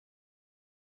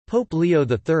Pope Leo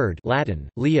III Latin,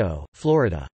 Leo,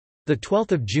 Florida.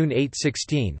 12 June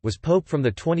 816 was pope from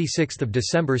 26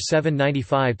 December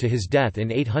 795 to his death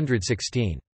in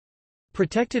 816.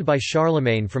 Protected by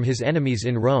Charlemagne from his enemies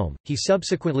in Rome, he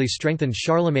subsequently strengthened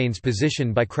Charlemagne's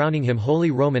position by crowning him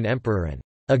Holy Roman Emperor and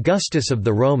Augustus of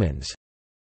the Romans.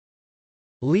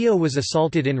 Leo was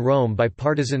assaulted in Rome by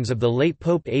partisans of the late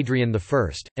Pope Adrian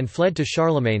I, and fled to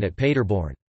Charlemagne at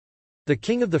Paderborn. The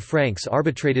king of the Franks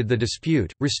arbitrated the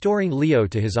dispute, restoring Leo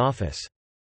to his office.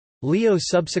 Leo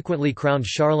subsequently crowned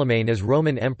Charlemagne as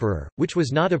Roman emperor, which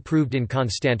was not approved in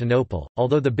Constantinople,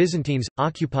 although the Byzantines,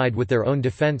 occupied with their own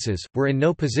defences, were in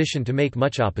no position to make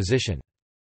much opposition.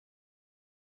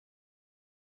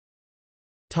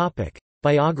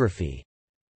 Biography.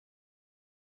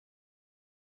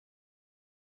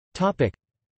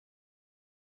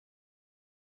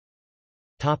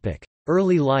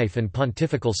 Early life and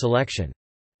pontifical selection.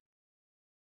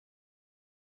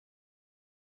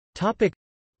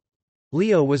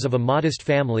 Leo was of a modest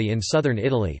family in southern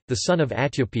Italy, the son of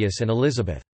Atiopius and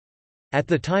Elizabeth. At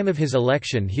the time of his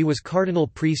election he was cardinal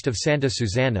priest of Santa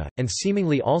Susanna, and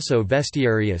seemingly also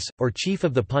vestiarius, or chief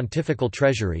of the pontifical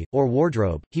treasury, or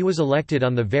wardrobe. He was elected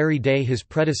on the very day his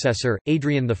predecessor,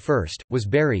 Adrian I, was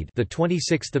buried, the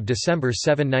 26th of December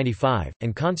 795,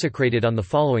 and consecrated on the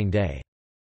following day.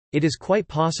 It is quite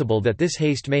possible that this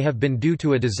haste may have been due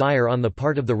to a desire on the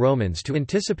part of the Romans to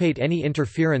anticipate any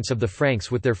interference of the Franks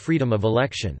with their freedom of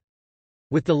election.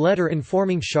 With the letter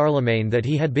informing Charlemagne that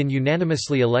he had been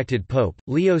unanimously elected pope,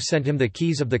 Leo sent him the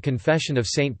keys of the Confession of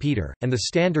St. Peter, and the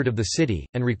standard of the city,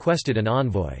 and requested an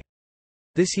envoy.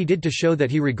 This he did to show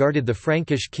that he regarded the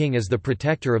Frankish king as the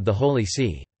protector of the Holy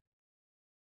See.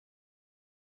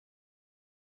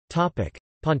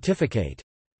 Pontificate.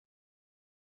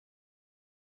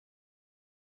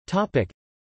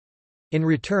 In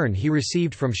return he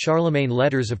received from Charlemagne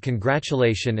letters of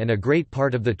congratulation and a great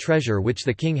part of the treasure which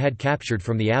the king had captured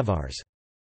from the Avars.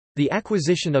 The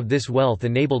acquisition of this wealth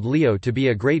enabled Leo to be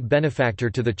a great benefactor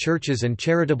to the churches and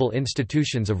charitable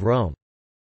institutions of Rome.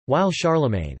 While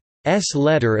Charlemagne's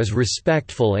letter is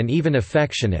respectful and even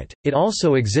affectionate, it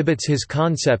also exhibits his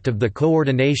concept of the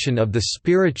coordination of the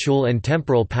spiritual and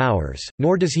temporal powers,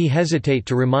 nor does he hesitate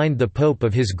to remind the pope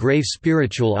of his grave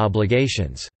spiritual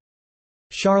obligations.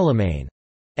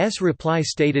 Charlemagne's reply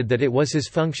stated that it was his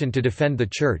function to defend the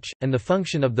Church, and the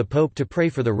function of the Pope to pray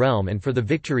for the realm and for the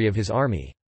victory of his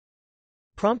army.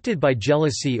 Prompted by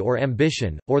jealousy or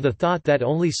ambition, or the thought that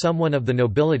only someone of the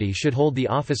nobility should hold the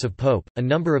office of Pope, a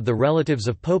number of the relatives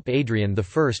of Pope Adrian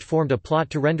I formed a plot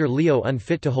to render Leo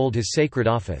unfit to hold his sacred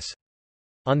office.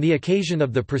 On the occasion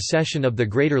of the procession of the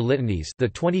Greater Litanies, the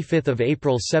 25th of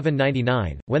April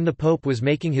 799, when the Pope was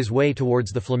making his way towards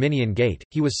the Flaminian Gate,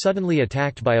 he was suddenly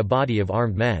attacked by a body of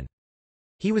armed men.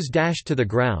 He was dashed to the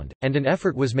ground, and an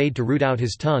effort was made to root out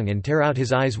his tongue and tear out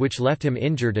his eyes, which left him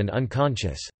injured and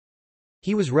unconscious.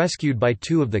 He was rescued by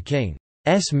two of the king's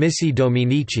missi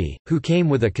dominici, who came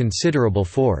with a considerable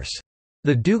force.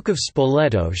 The Duke of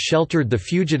Spoleto sheltered the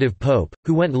fugitive pope,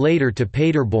 who went later to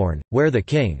Paderborn, where the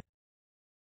king's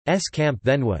camp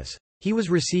then was. He was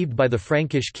received by the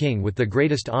Frankish king with the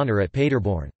greatest honour at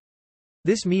Paderborn.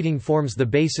 This meeting forms the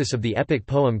basis of the epic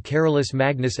poem Carolus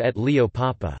Magnus et Leo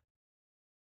Papa.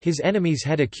 His enemies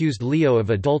had accused Leo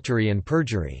of adultery and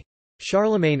perjury.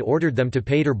 Charlemagne ordered them to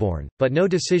Paderborn, but no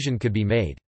decision could be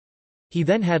made. He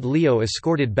then had Leo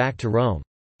escorted back to Rome.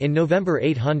 In November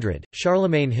 800,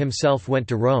 Charlemagne himself went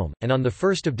to Rome, and on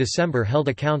 1 December held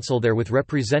a council there with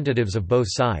representatives of both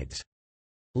sides.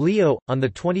 Leo, on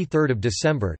 23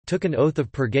 December, took an oath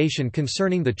of purgation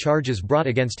concerning the charges brought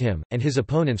against him, and his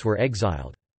opponents were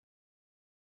exiled.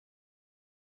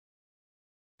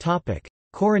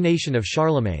 Coronation of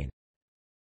Charlemagne.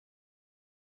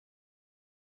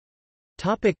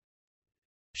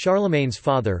 Charlemagne's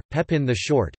father, Pepin the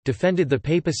Short, defended the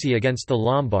papacy against the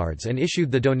Lombards and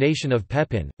issued the donation of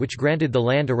Pepin, which granted the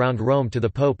land around Rome to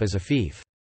the pope as a fief.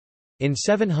 In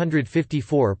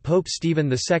 754 Pope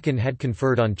Stephen II had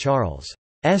conferred on Charles'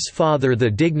 father the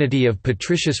dignity of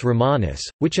Patricius Romanus,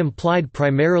 which implied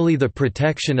primarily the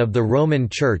protection of the Roman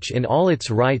Church in all its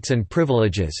rights and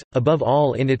privileges, above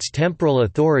all in its temporal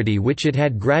authority which it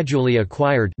had gradually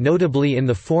acquired, notably in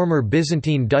the former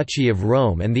Byzantine Duchy of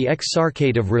Rome and the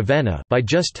Exarchate of Ravenna, by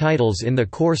just titles in the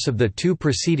course of the two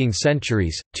preceding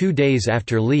centuries. 2 days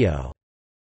after Leo's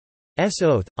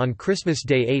oath, on Christmas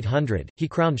Day 800, he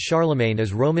crowned Charlemagne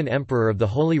as Roman Emperor of the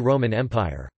Holy Roman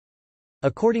Empire.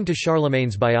 According to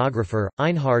Charlemagne's biographer,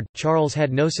 Einhard, Charles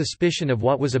had no suspicion of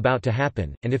what was about to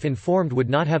happen, and if informed would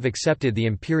not have accepted the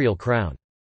imperial crown.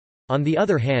 On the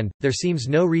other hand, there seems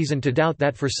no reason to doubt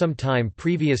that for some time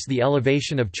previous the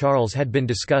elevation of Charles had been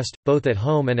discussed, both at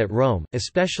home and at Rome,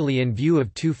 especially in view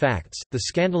of two facts, the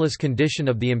scandalous condition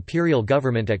of the imperial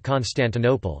government at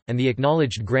Constantinople, and the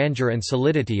acknowledged grandeur and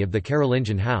solidity of the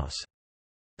Carolingian house.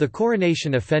 The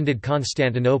coronation offended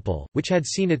Constantinople, which had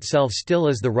seen itself still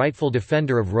as the rightful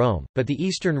defender of Rome, but the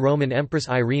Eastern Roman Empress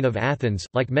Irene of Athens,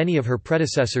 like many of her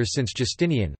predecessors since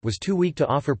Justinian, was too weak to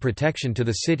offer protection to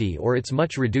the city or its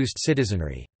much reduced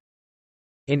citizenry.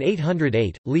 In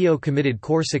 808, Leo committed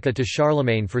Corsica to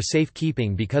Charlemagne for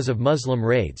safekeeping because of Muslim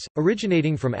raids,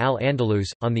 originating from Al-Andalus,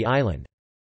 on the island.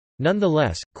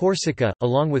 Nonetheless, Corsica,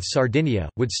 along with Sardinia,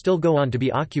 would still go on to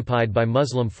be occupied by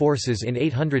Muslim forces in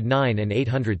 809 and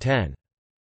 810.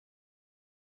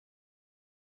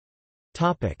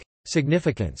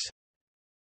 Significance.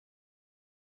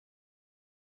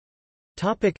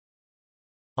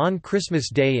 On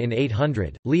Christmas Day in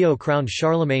 800, Leo crowned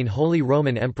Charlemagne Holy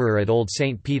Roman Emperor at Old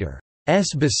St. Peter's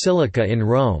Basilica in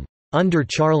Rome. Under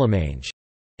Charlemagne's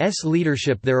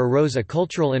leadership there arose a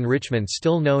cultural enrichment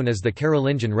still known as the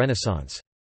Carolingian Renaissance.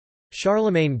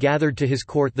 Charlemagne gathered to his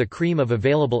court the cream of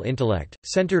available intellect,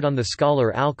 centered on the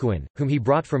scholar Alcuin, whom he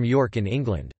brought from York in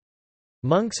England.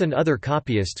 Monks and other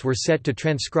copyists were set to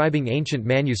transcribing ancient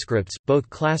manuscripts, both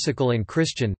classical and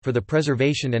Christian, for the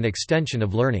preservation and extension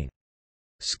of learning.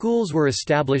 Schools were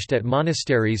established at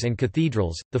monasteries and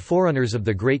cathedrals, the forerunners of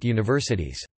the great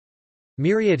universities.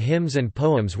 Myriad hymns and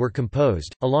poems were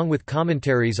composed, along with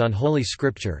commentaries on Holy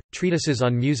Scripture, treatises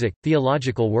on music,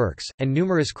 theological works, and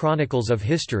numerous chronicles of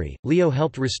history. Leo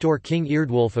helped restore King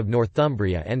Eardwulf of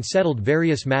Northumbria and settled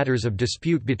various matters of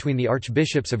dispute between the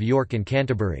archbishops of York and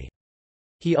Canterbury.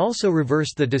 He also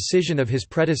reversed the decision of his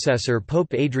predecessor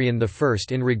Pope Adrian I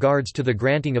in regards to the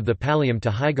granting of the pallium to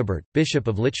Hygobert, Bishop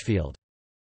of Lichfield.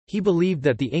 He believed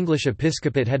that the English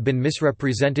episcopate had been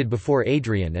misrepresented before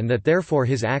Adrian and that therefore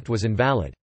his act was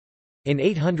invalid. In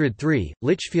 803,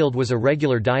 Lichfield was a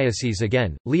regular diocese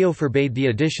again. Leo forbade the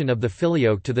addition of the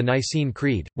Filioque to the Nicene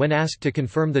Creed, when asked to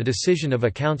confirm the decision of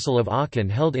a Council of Aachen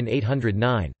held in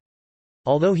 809.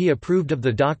 Although he approved of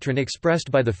the doctrine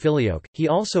expressed by the Filioque, he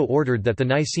also ordered that the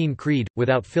Nicene Creed,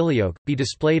 without Filioque, be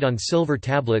displayed on silver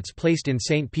tablets placed in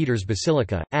St. Peter's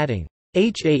Basilica, adding,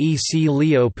 Haec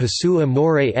Leo possui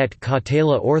amore et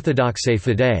cautela orthodoxae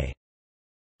fidei.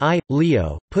 I,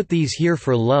 Leo, put these here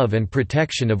for love and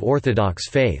protection of orthodox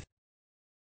faith.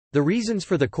 The reasons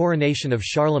for the coronation of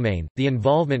Charlemagne, the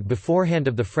involvement beforehand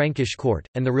of the Frankish court,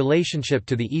 and the relationship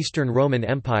to the Eastern Roman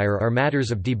Empire are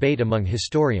matters of debate among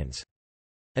historians.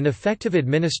 An effective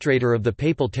administrator of the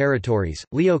papal territories,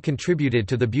 Leo contributed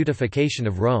to the beatification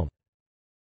of Rome.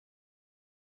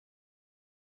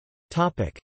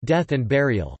 Death and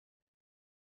burial.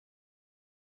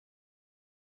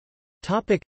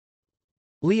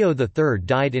 Leo III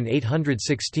died in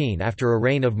 816 after a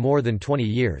reign of more than 20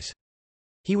 years.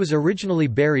 He was originally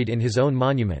buried in his own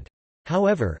monument.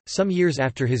 However, some years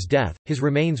after his death, his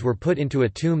remains were put into a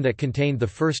tomb that contained the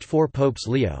first four popes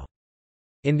Leo.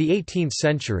 In the 18th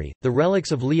century, the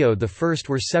relics of Leo I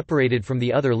were separated from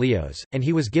the other Leos, and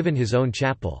he was given his own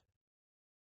chapel.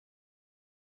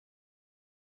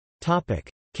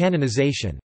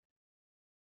 Canonization.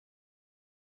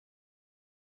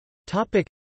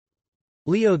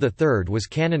 Leo III was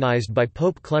canonized by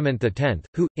Pope Clement X,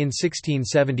 who, in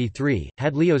 1673,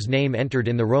 had Leo's name entered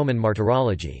in the Roman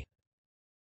Martyrology.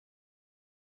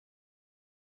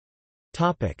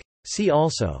 See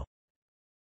also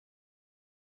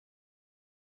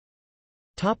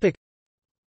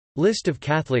List of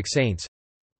Catholic saints,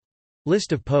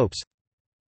 List of popes.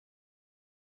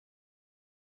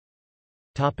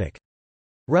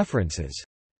 References.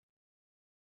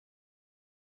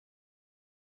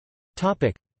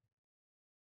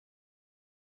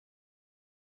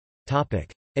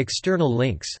 External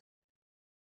links.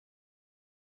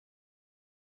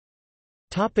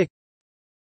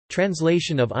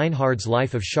 Translation of Einhard's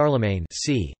Life of Charlemagne,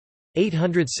 c.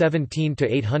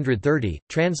 817–830,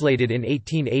 translated in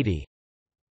 1880.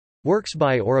 Works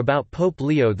by or about Pope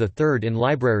Leo III in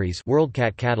libraries,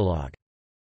 WorldCat catalog.